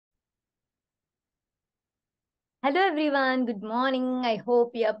Hello everyone, good morning. I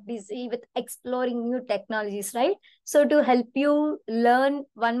hope you are busy with exploring new technologies, right? So to help you learn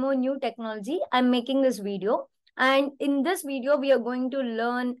one more new technology, I'm making this video. And in this video, we are going to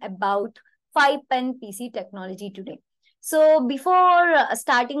learn about 5-pen PC technology today. So before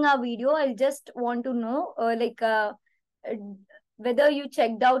starting our video, I just want to know uh, whether you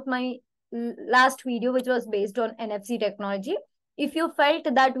checked out my last video, which was based on NFC technology. If you felt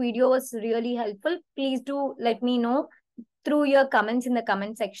that video was really helpful, please do let me know through your comments in the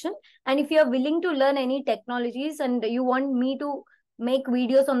comment section. And if you're willing to learn any technologies and you want me to make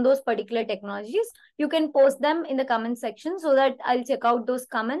videos on those particular technologies, you can post them in the comment section so that I'll check out those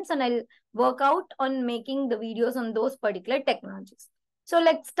comments and I'll work out on making the videos on those particular technologies. So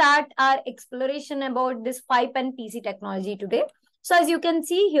let's start our exploration about this 5-pen PC technology today. So as you can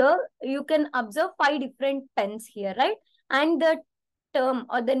see here, you can observe 5 different pens here, right? And the term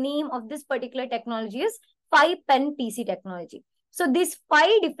or the name of this particular technology is 5-pen PC technology. So these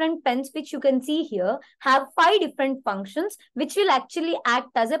 5 different pens which you can see here have 5 different functions which will actually act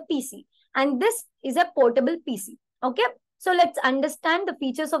as a PC. And this is a portable PC. Okay. So let's understand the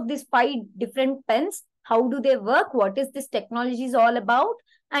features of these 5 different pens. How do they work? What is this technology is all about?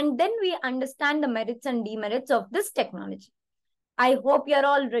 And then we understand the merits and demerits of this technology. I hope you're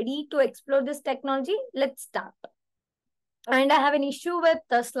all ready to explore this technology. Let's start. And I have an issue with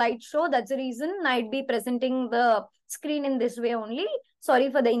the slideshow. That's the reason I'd be presenting the screen in this way only.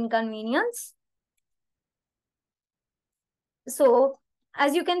 Sorry for the inconvenience. So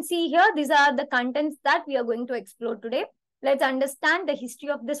as you can see here, these are the contents that we are going to explore today. Let's understand the history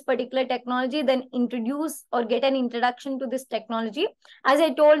of this particular technology, then introduce or get an introduction to this technology. As I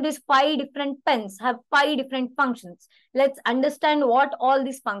told, these 5 different pens have 5 different functions. Let's understand what all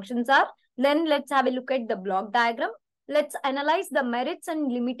these functions are. Then let's have a look at the block diagram. Let's analyze the merits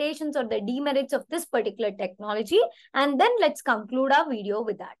and limitations or the demerits of this particular technology. And then let's conclude our video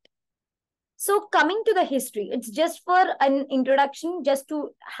with that. So coming to the history, it's just for an introduction, just to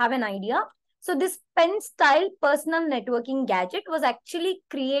have an idea. So this pen style personal networking gadget was actually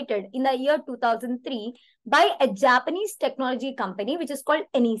created in the year 2003 by a Japanese technology company, which is called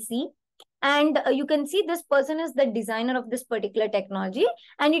NEC. And you can see this person is the designer of this particular technology.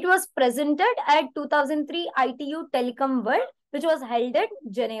 And it was presented at 2003 ITU Telecom World, which was held at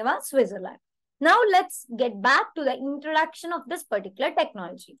Geneva, Switzerland. Now let's get back to the introduction of this particular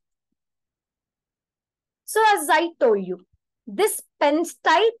technology. So as I told you, this pen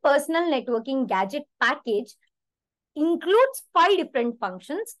style personal networking gadget package includes 5 different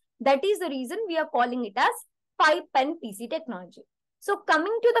functions. That is the reason we are calling it as 5-pen PC technology. So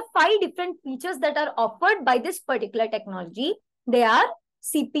coming to the 5 different features that are offered by this particular technology, they are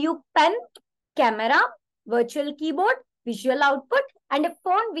CPU pen, camera, virtual keyboard, visual output, and a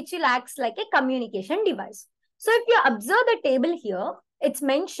phone which will act like a communication device. So if you observe the table here, it's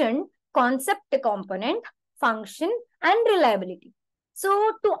mentioned concept component, function, and reliability. So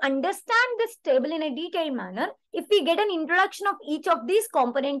to understand this table in a detailed manner, if we get an introduction of each of these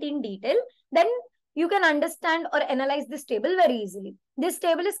components in detail, then you can understand or analyze this table very easily. This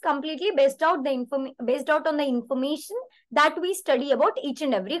table is completely based out on the information that we study about each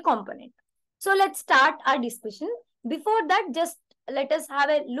and every component. So let's start our discussion. Before that, just let us have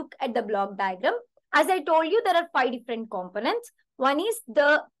a look at the block diagram. As I told you, there are 5 different components. One is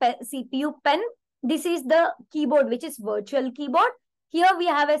the CPU pen. This is the keyboard, which is virtual keyboard. Here we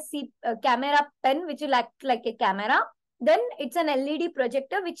have a camera pen, which will act like a camera. Then it's an LED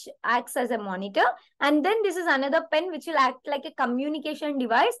projector, which acts as a monitor. And then this is another pen, which will act like a communication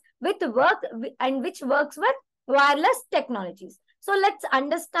device which works with wireless technologies. So let's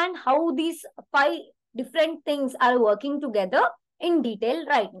understand how these 5 different things are working together in detail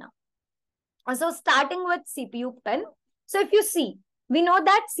right now. So starting with CPU pen. So if you see, we know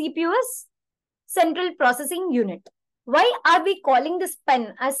that CPU is central processing unit. Why are we calling this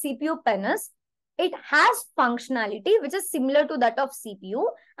pen as CPU pen? It has functionality which is similar to that of CPU,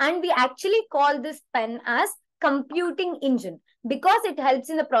 and we actually call this pen as computing engine because it helps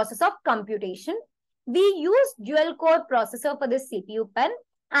in the process of computation. We use dual core processor for this CPU pen,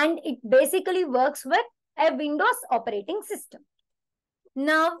 and it basically works with a Windows operating system.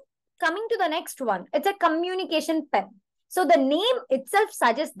 Now coming to the next one, it's a communication pen. So the name itself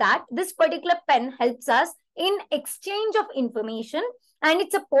suggests that this particular pen helps us in exchange of information, and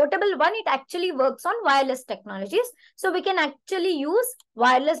it's a portable one. It actually works on wireless technologies. So we can actually use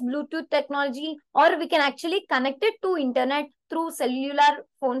wireless Bluetooth technology, or we can actually connect it to internet through cellular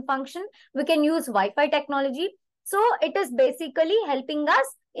phone function. We can use Wi-Fi technology. So it is basically helping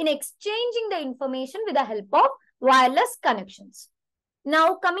us in exchanging the information with the help of wireless connections.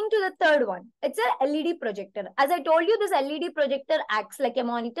 Now coming to the third one, it's a LED projector. As I told you, this LED projector acts like a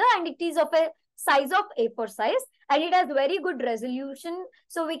monitor and it is of a size of A4 size and it has very good resolution.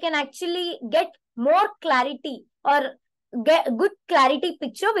 So we can actually get more clarity or get good clarity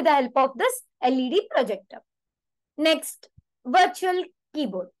picture with the help of this LED projector. Next, virtual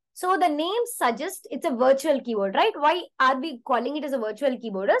keyboard. So the name suggests it's a virtual keyboard, right? Why are we calling it as a virtual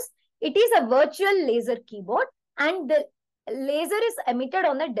keyboard? It is a virtual laser keyboard and the laser is emitted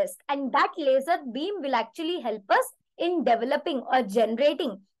on the disk and that laser beam will actually help us in developing or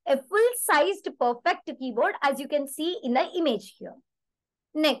generating a full-sized perfect keyboard as you can see in the image here.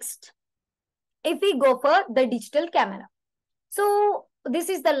 Next, if we go for the digital camera. So this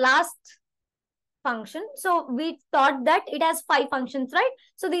is the last function. So we thought that it has 5 functions, right?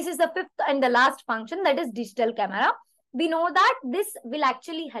 So this is the 5th and the last function, that is digital camera. We know that this will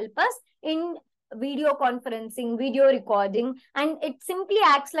actually help us in video conferencing, video recording, and it simply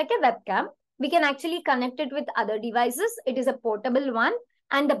acts like a webcam. We can actually connect it with other devices. It is a portable one.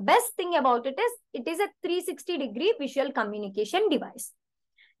 And the best thing about it is a 360-degree visual communication device.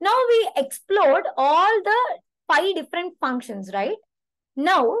 Now we explored all the 5 different functions, right?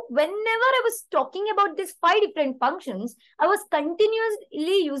 Now, whenever I was talking about these 5 different functions, I was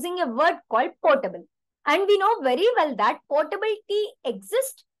continuously using a word called portable. And we know very well that portability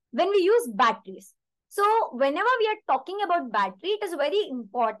exists when we use batteries. So, whenever we are talking about battery, it is very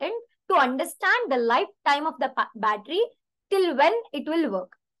important to understand the lifetime of the battery till when it will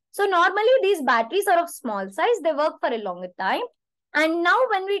work. So, normally these batteries are of small size. They work for a longer time. And now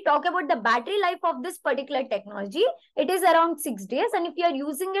when we talk about the battery life of this particular technology, it is around 6 days. And if you are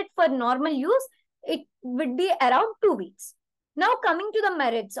using it for normal use, it would be around 2 weeks. Now coming to the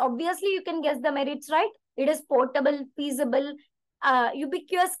merits, obviously you can guess the merits, right? It is portable, feasible,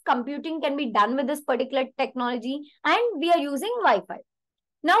 ubiquitous computing can be done with this particular technology and we are using Wi-Fi.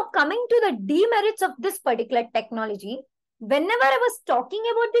 Now coming to the demerits of this particular technology, whenever I was talking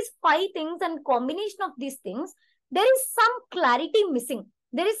about these 5 things and combination of these things, there is some clarity missing.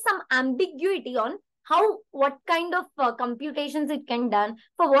 There is some ambiguity on what kind of computations it can done,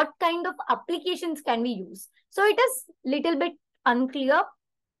 for what kind of applications can we use. So it is little bit unclear.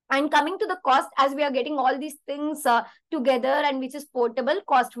 And coming to the cost, as we are getting all these things together and which is portable,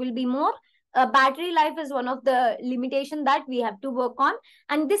 cost will be more. Battery life is one of the limitation that we have to work on.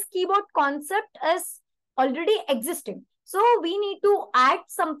 And this keyboard concept is already existing. So we need to add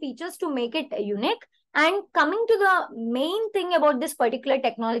some features to make it unique. And coming to the main thing about this particular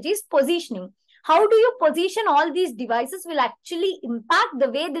technology is positioning. How do you position all these devices will actually impact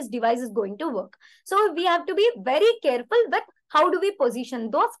the way this device is going to work. So we have to be very careful with how do we position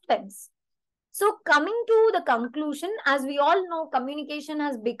those pens. So coming to the conclusion, as we all know, communication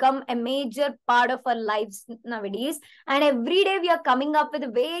has become a major part of our lives nowadays. And every day we are coming up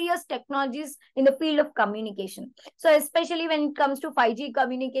with various technologies in the field of communication. So especially when it comes to 5G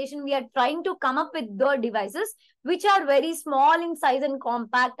communication, we are trying to come up with the devices which are very small in size and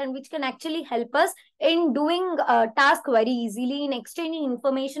compact and which can actually help us in doing tasks very easily, in exchanging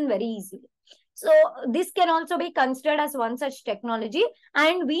information very easily. So this can also be considered as one such technology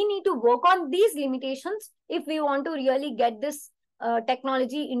and we need to work on these limitations if we want to really get this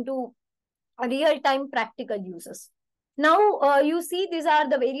technology into real-time practical uses. Now, you see these are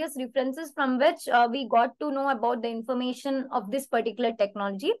the various references from which we got to know about the information of this particular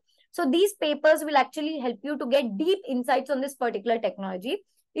technology. So these papers will actually help you to get deep insights on this particular technology.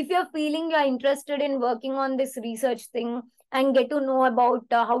 If you're feeling you're interested in working on this research thing and get to know about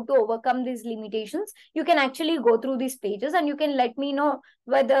how to overcome these limitations, you can actually go through these pages and you can let me know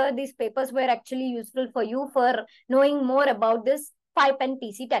whether these papers were actually useful for you for knowing more about this 5-pen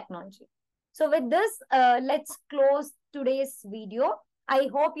PC technology. So with this, let's close today's video. I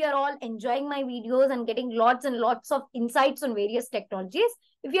hope you're all enjoying my videos and getting lots and lots of insights on various technologies.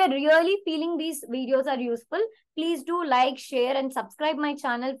 If you're really feeling these videos are useful, please do like, share, and subscribe my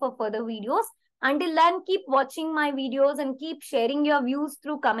channel for further videos. Until then, keep watching my videos and keep sharing your views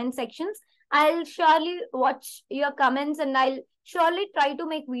through comment sections. I'll surely watch your comments and I'll surely try to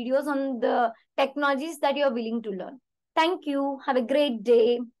make videos on the technologies that you're willing to learn. Thank you. Have a great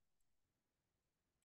day.